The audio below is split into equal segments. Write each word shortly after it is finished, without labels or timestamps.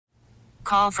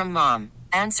Call from mom.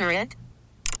 Answer it.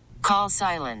 Call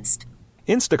silenced.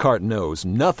 Instacart knows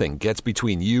nothing gets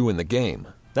between you and the game.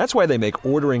 That's why they make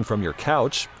ordering from your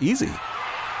couch easy.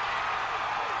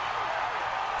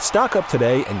 Stock up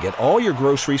today and get all your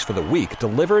groceries for the week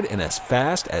delivered in as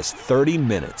fast as 30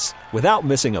 minutes without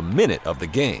missing a minute of the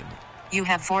game. You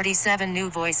have 47 new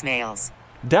voicemails.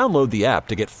 Download the app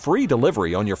to get free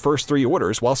delivery on your first 3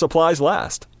 orders while supplies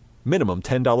last. Minimum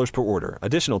 $10 per order.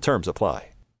 Additional terms apply.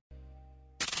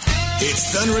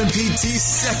 It's Thunder and PT's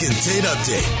second date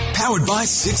update, powered by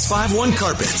 651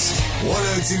 Carpets.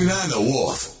 1029 The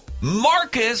Wolf.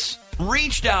 Marcus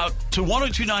reached out to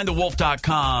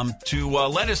 1029thewolf.com to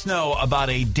let us know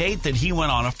about a date that he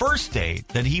went on, a first date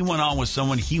that he went on with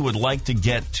someone he would like to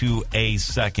get to a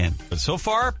second. But so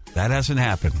far, that hasn't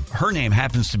happened. Her name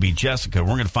happens to be Jessica.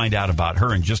 We're going to find out about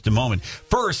her in just a moment.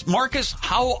 First, Marcus,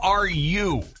 how are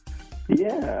you?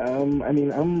 Yeah,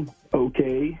 I'm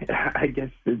okay. I guess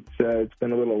it's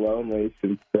been a little lonely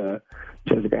since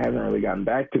Jessica hasn't really gotten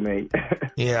back to me.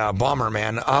 Yeah, bummer,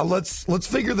 man. Let's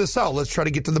figure this out. Let's try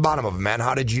to get to the bottom of it, man.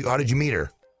 How did you meet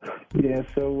her? Yeah,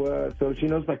 so she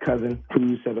knows my cousin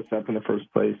who set us up in the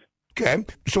first place. Okay.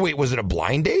 So wait, was it a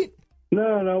blind date?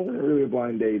 No, it wasn't really a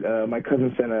blind date. My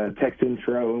cousin sent a text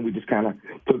intro, and we just kind of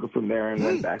took it from there and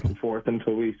went back and forth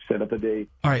until we set up a date.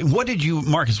 All right.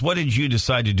 Marcus, what did you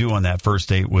decide to do on that first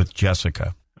date with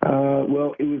Jessica?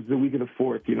 Well, it was the week of the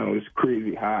 4th. You know, it was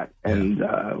crazy hot, and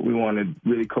we wanted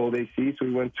really cold AC, so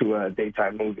we went to a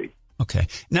daytime movie. Okay.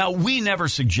 Now, we never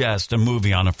suggest a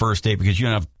movie on a first date because you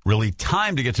don't have really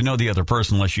time to get to know the other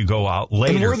person unless you go out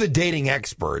later. And we're the dating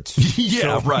experts.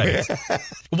 Yeah, so. Right.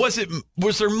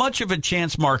 Was there much of a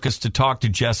chance, Marcus, to talk to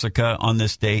Jessica on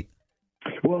this date?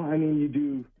 Well, I mean, you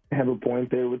do have a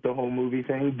point there with the whole movie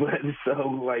thing, but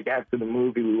after the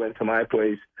movie, we went to my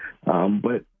place,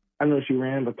 but I don't know, she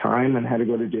ran out of time and had to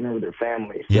go to dinner with her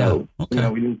family. So, we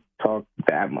didn't talk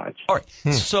that much. All right.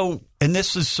 So, and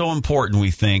this is so important,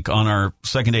 we think, on our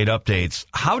second date updates.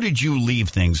 How did you leave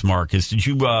things, Marcus? Did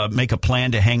you make a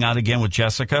plan to hang out again with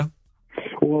Jessica?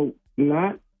 Well,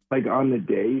 not on the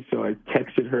day. So I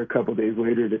texted her a couple days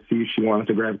later to see if she wanted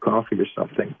to grab coffee or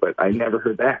something, but I never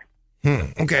heard back.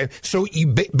 Okay. So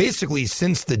you basically,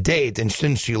 since the date and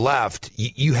since she left,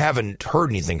 you haven't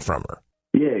heard anything from her.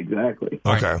 Yeah, exactly.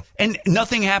 Okay. Right. And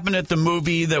nothing happened at the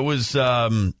movie that was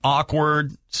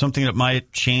awkward, something that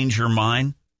might change your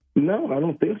mind? No, I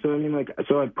don't think so. I mean,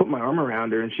 so I put my arm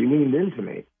around her and she leaned into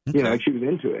me. Okay. You know, she was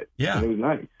into it. Yeah. And it was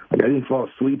nice. I didn't fall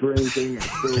asleep or anything.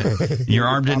 Your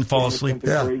arm didn't fall asleep?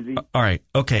 Yeah. All right.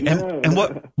 Okay. And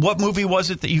what movie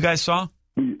was it that you guys saw?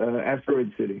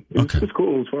 Asteroid City. It was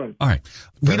cool. It was fun. All right.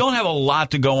 We don't have a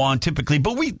lot to go on typically,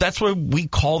 but that's why we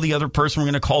call the other person. We're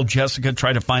going to call Jessica,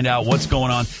 try to find out what's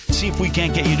going on, see if we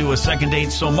can't get you to a second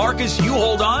date. So, Marcus, you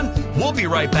hold on. We'll be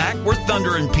right back. We're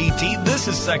Thunder and PT. This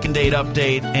is Second Date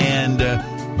Update,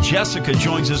 and Jessica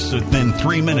joins us within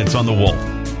 3 minutes on The Wolf.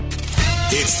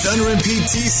 It's Thunder and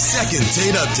PT's second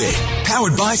date update,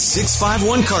 powered by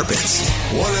 651 Carpets.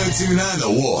 1029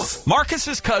 The Wolf.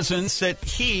 Marcus's cousin set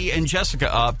he and Jessica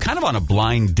up kind of on a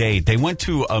blind date. They went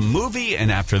to a movie,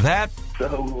 and after that...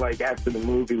 So, after the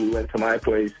movie, we went to my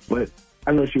place, but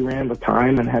I don't know, she ran out of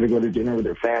time and had to go to dinner with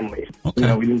her family. Okay. You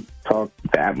know, we didn't talk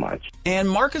that much. And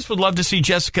Marcus would love to see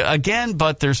Jessica again,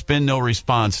 but there's been no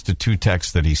response to 2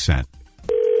 texts that he sent.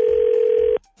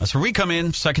 That's where we come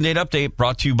in. Second date update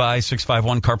brought to you by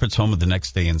 651 Carpets, home of the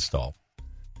next day install.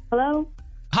 Hello?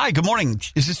 Hi, good morning.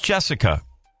 Is this Jessica?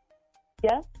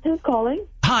 Yes, who's calling?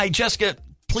 Hi, Jessica.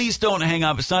 Please don't hang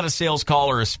up. It's not a sales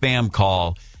call or a spam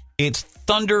call. It's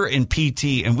Thunder and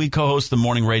PT, and we co-host the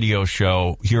morning radio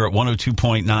show here at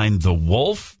 102.9 The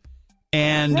Wolf.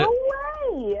 And no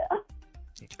way!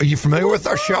 Are you familiar with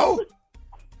our show?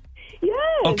 Yes.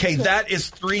 Okay, that is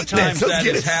 3 times that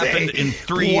has happened in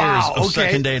 3 years of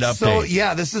Second Date Update. So,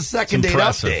 yeah, this is Second Date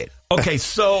Update. Okay,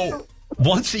 so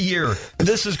once a year.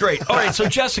 This is great. All right, so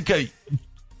Jessica,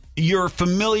 you're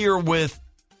familiar with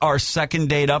our Second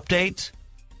Date Update?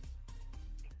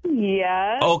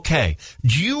 Yes. Okay.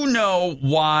 Do you know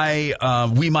why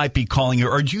we might be calling you,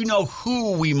 or do you know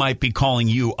who we might be calling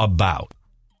you about?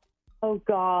 Oh,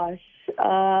 gosh.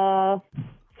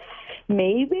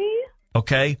 Maybe?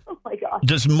 Okay. Oh, my gosh.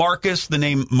 Does the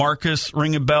name Marcus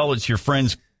ring a bell? It's your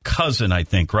friend's cousin, I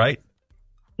think, right?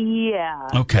 Yeah.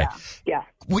 Okay. Yeah.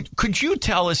 Could you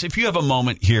tell us, if you have a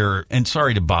moment here, and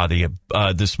sorry to bother you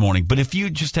this morning, but if you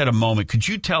just had a moment, could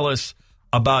you tell us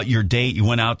about your date? You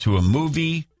went out to a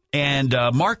movie, and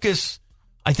Marcus,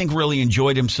 I think, really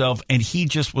enjoyed himself, and he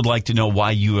just would like to know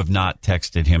why you have not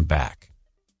texted him back.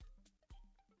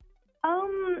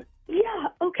 Yeah,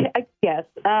 okay. Yes.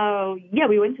 Yeah,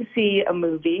 we went to see a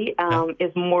movie.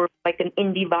 It's more like an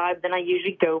indie vibe than I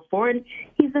usually go for. And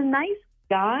he's a nice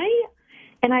guy,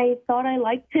 and I thought I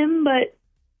liked him, but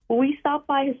we stopped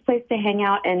by his place to hang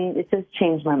out, and it just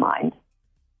changed my mind.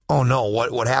 Oh, no.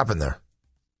 What happened there?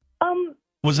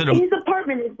 Was it His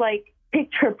apartment is like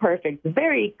picture perfect,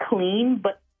 very clean,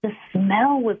 but the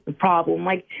smell was the problem.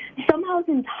 Like, somehow his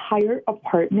entire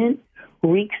apartment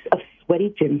reeks of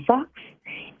sweaty gym socks,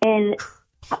 and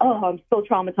I'm so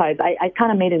traumatized. I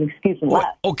kind of made an excuse and left.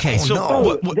 Okay, so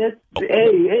no.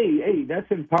 Hey, that's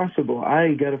impossible.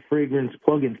 I got a fragrance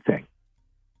plug-in thing.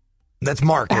 That's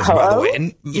Marcus, by the way.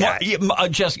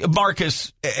 And, Jessica,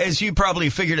 Marcus, as you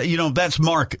probably figured, that's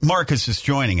Marcus is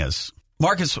joining us.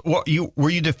 Marcus, were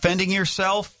you defending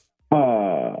yourself?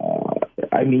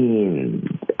 I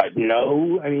mean,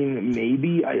 no. I mean,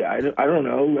 maybe. I don't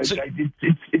know. Like,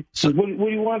 what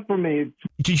do you want from me?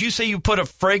 Did you say you put a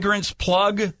fragrance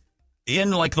plug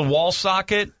in, like, the wall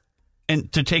socket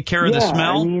and to take care of the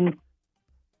smell? I mean,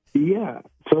 yeah.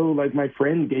 So, like, my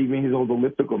friend gave me his old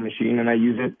elliptical machine, and I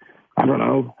use it, I don't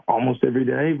know, almost every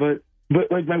day. But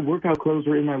like, my workout clothes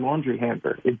are in my laundry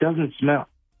hamper. It doesn't smell.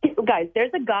 Guys,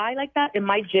 there's a guy like that in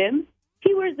my gym.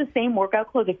 He wears the same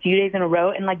workout clothes a few days in a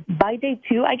row, and, like, by day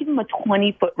 2, I give him a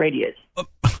 20-foot radius.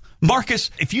 Marcus,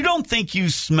 if you don't think you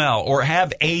smell or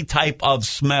have a type of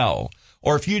smell,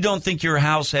 or if you don't think your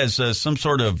house has some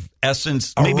sort of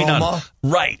essence, maybe aroma? not.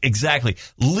 Right, exactly.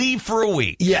 Leave for a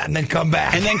week. yeah, and then come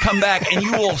back. And then come back, and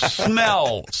you will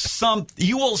smell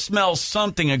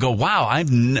something and go, wow,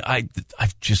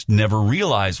 I've just never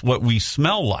realized what we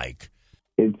smell like.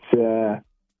 It's,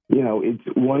 it's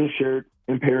one shirt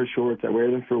and pair of shorts. I wear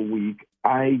them for a week.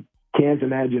 I can't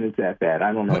imagine it's that bad.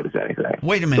 I don't notice anything.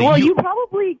 Wait a minute. Well, you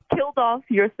probably killed off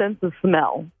your sense of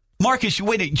smell. Marcus,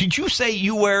 did you say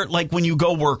you wear, like, when you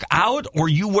go work out, or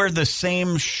you wear the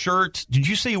same shirt? Did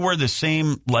you say you wear the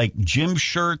same, like, gym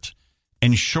shirt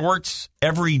and shorts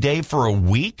every day for a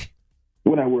week?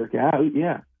 When I work out,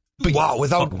 yeah. Wow,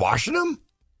 without washing them?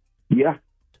 Yeah.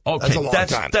 Okay, That's a long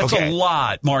time. That's Okay. a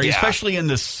lot, Marty, Yeah. especially in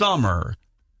the summer.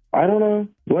 I don't know.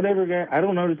 Whatever, guy. I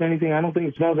don't notice anything. I don't think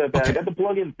it smells that bad. Okay. I got the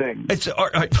plug-in thing. It's all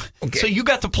right. Okay. So you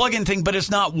got the plug-in thing, but it's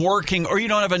not working, or you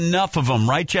don't have enough of them,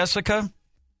 right, Jessica?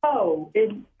 Oh,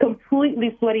 it's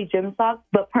completely sweaty gym socks,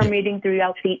 but permeating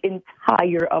throughout the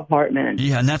entire apartment.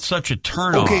 Yeah, and that's such a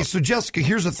turnoff. Okay, so Jessica,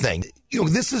 here's the thing.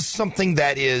 This is something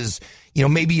that is,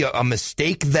 maybe a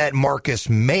mistake that Marcus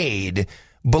made,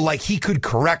 but, like, he could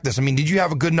correct this. I mean, did you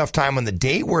have a good enough time on the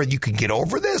date where you could get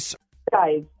over this?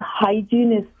 Guys,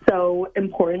 hygiene is so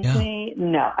important to me.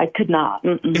 No, I could not.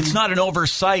 Mm-mm. It's not an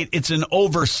oversight; it's an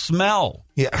oversmell.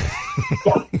 Yeah.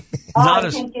 Not I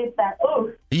as- can't get that.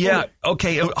 Oh, Yeah.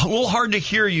 Okay. A little hard to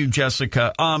hear you,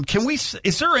 Jessica.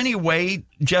 Is there any way,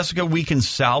 Jessica, we can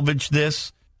salvage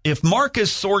this? If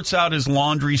Marcus sorts out his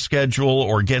laundry schedule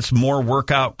or gets more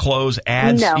workout clothes,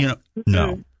 adds, No.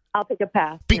 no. I'll take a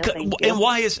pass. Because no, thank you.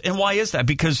 and why is that?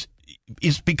 Because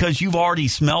you've already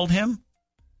smelled him.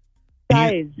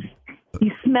 Guys,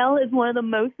 smell is one of the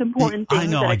most important I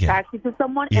things know, I that get it. attracts you to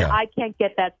someone, Yeah. and I can't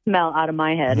get that smell out of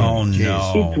my head. Oh It's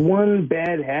no. one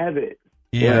bad habit.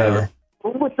 Yeah.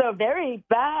 It's a very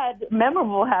bad,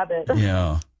 memorable habit.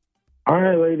 Yeah. All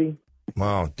right, lady.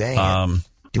 Wow, dang it.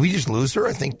 Did we just lose her?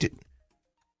 I think.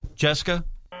 Jessica.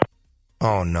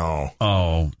 Oh, no.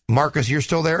 Oh. Marcus, you're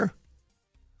still there?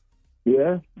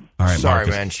 Yeah. All right, Sorry,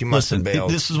 Marcus. man. She must Listen, have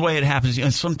bailed. this is the way it happens.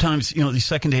 And sometimes, these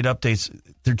second date updates,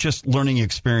 they're just learning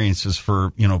experiences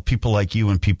for, people like you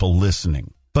and people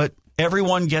listening. But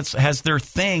everyone has their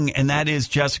thing, and that is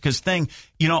Jessica's thing.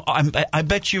 I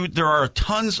bet you there are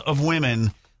tons of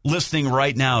women listening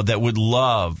right now that would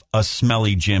love a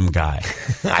smelly gym guy.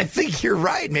 I think you're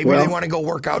right. Maybe Well, they want to go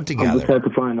work out I'll together. just have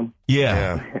to find them.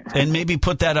 Yeah. And maybe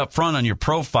put that up front on your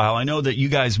profile. I know that you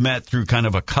guys met through kind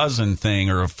of a cousin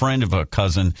thing or a friend of a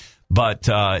cousin. But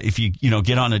if you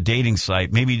get on a dating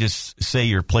site, maybe just say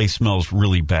your place smells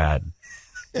really bad.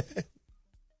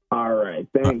 All right.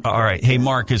 Thanks. All right. Hey,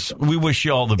 Marcus, we wish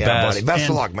you all the best. Buddy. Best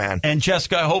of luck, man. And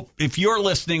Jessica, I hope if you're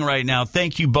listening right now,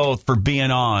 thank you both for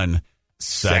being on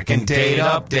Second Date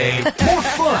Update. More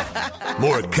fun,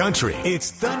 more country. It's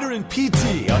Thunder and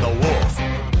PT on the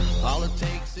Wolf. All it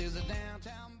takes is a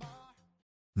downtown bar.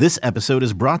 This episode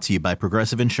is brought to you by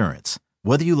Progressive Insurance.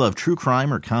 Whether you love true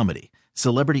crime or comedy,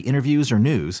 celebrity interviews or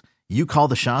news, you call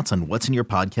the shots on what's in your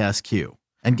podcast queue.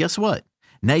 And guess what?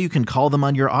 Now you can call them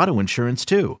on your auto insurance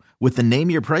too with the Name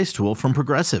Your Price tool from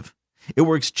Progressive. It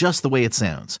works just the way it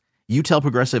sounds. You tell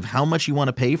Progressive how much you want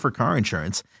to pay for car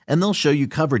insurance, and they'll show you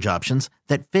coverage options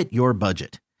that fit your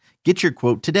budget. Get your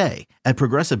quote today at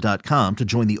Progressive.com to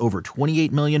join the over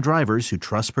 28 million drivers who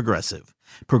trust Progressive.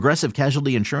 Progressive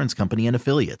Casualty Insurance Company and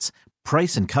Affiliates.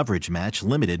 Price and coverage match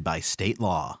limited by state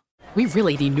law. We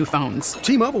really need new phones.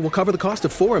 T-Mobile will cover the cost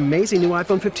of 4 amazing new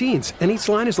iPhone 15s, and each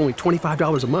line is only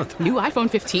 $25 a month. New iPhone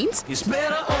 15s? It's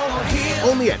better over here.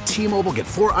 Only at T-Mobile, get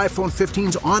 4 iPhone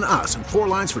 15s on us and 4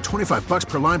 lines for $25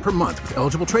 per line per month with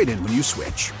eligible trade-in when you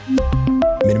switch.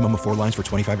 Minimum of 4 lines for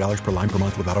 $25 per line per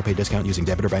month with autopay discount using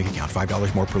debit or bank account.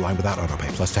 $5 more per line without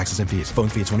autopay, plus taxes and fees. Phone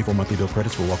fee at 24 monthly bill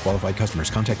credits for well-qualified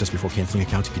customers. Contact us before canceling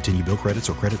account to continue bill credits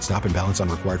or credit stop and balance on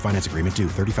required finance agreement due.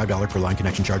 $35 per line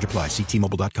connection charge applies. See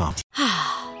T-Mobile.com.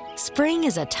 Spring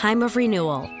is a time of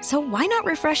renewal, so why not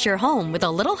refresh your home with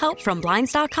a little help from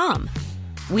Blinds.com?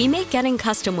 We make getting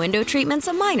custom window treatments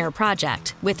a minor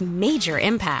project with major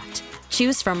impact.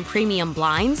 Choose from premium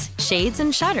blinds, shades,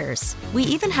 and shutters. We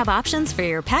even have options for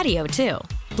your patio, too.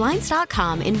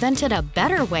 Blinds.com invented a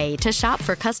better way to shop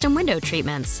for custom window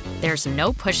treatments. There's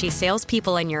no pushy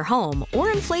salespeople in your home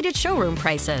or inflated showroom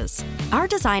prices. Our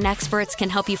design experts can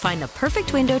help you find the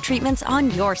perfect window treatments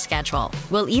on your schedule.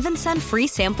 We'll even send free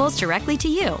samples directly to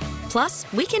you.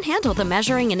 Plus, we can handle the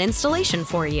measuring and installation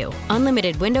for you.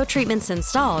 Unlimited window treatments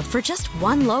installed for just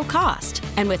one low cost.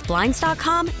 And with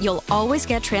Blinds.com, you'll always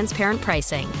get transparent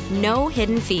pricing. No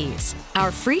hidden fees. Our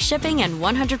free shipping and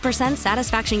 100%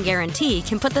 satisfaction guarantee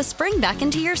can put the spring back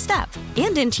into your step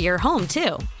and into your home,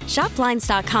 too. Shop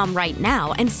Blinds.com right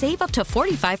now and save up to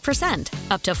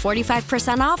 45%. Up to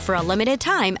 45% off for a limited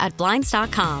time at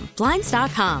Blinds.com.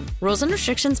 Blinds.com. Rules and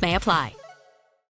restrictions may apply.